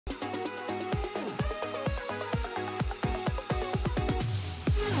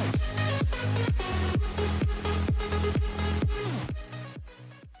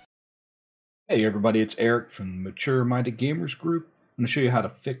Hey everybody, it's Eric from the Mature Minded Gamers group. I'm going to show you how to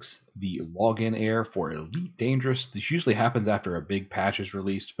fix the login error for Elite Dangerous. This usually happens after a big patch is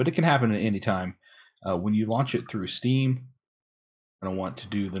released, but it can happen at any time. When you launch it through Steam, you're going to want to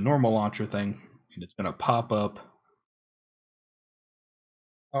do the normal launcher thing, and it's going to pop up.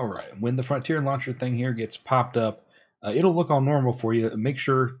 Alright, when the Frontier launcher thing here gets popped up, it'll look all normal for you. Make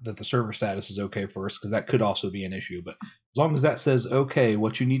sure that the server status is okay first, because that could also be an issue. But as long as that says okay,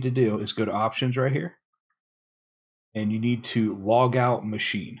 what you need to do is go to Options right here, and you need to log out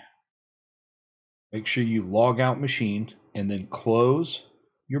machine. Make sure you log out machine, and then close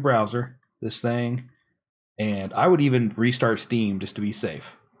your browser, this thing, and I would even restart Steam just to be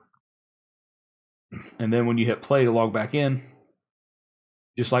safe. And then when you hit play to log back in,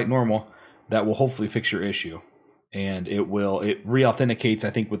 just like normal, that will hopefully fix your issue. And it re-authenticates, I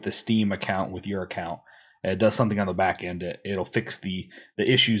think, with the Steam account with your account. It does something on the back end. It'll fix the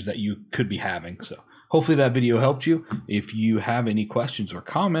issues that you could be having. So hopefully that video helped you. If you have any questions or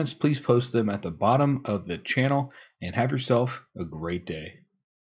comments, please post them at the bottom of the channel, and have yourself a great day.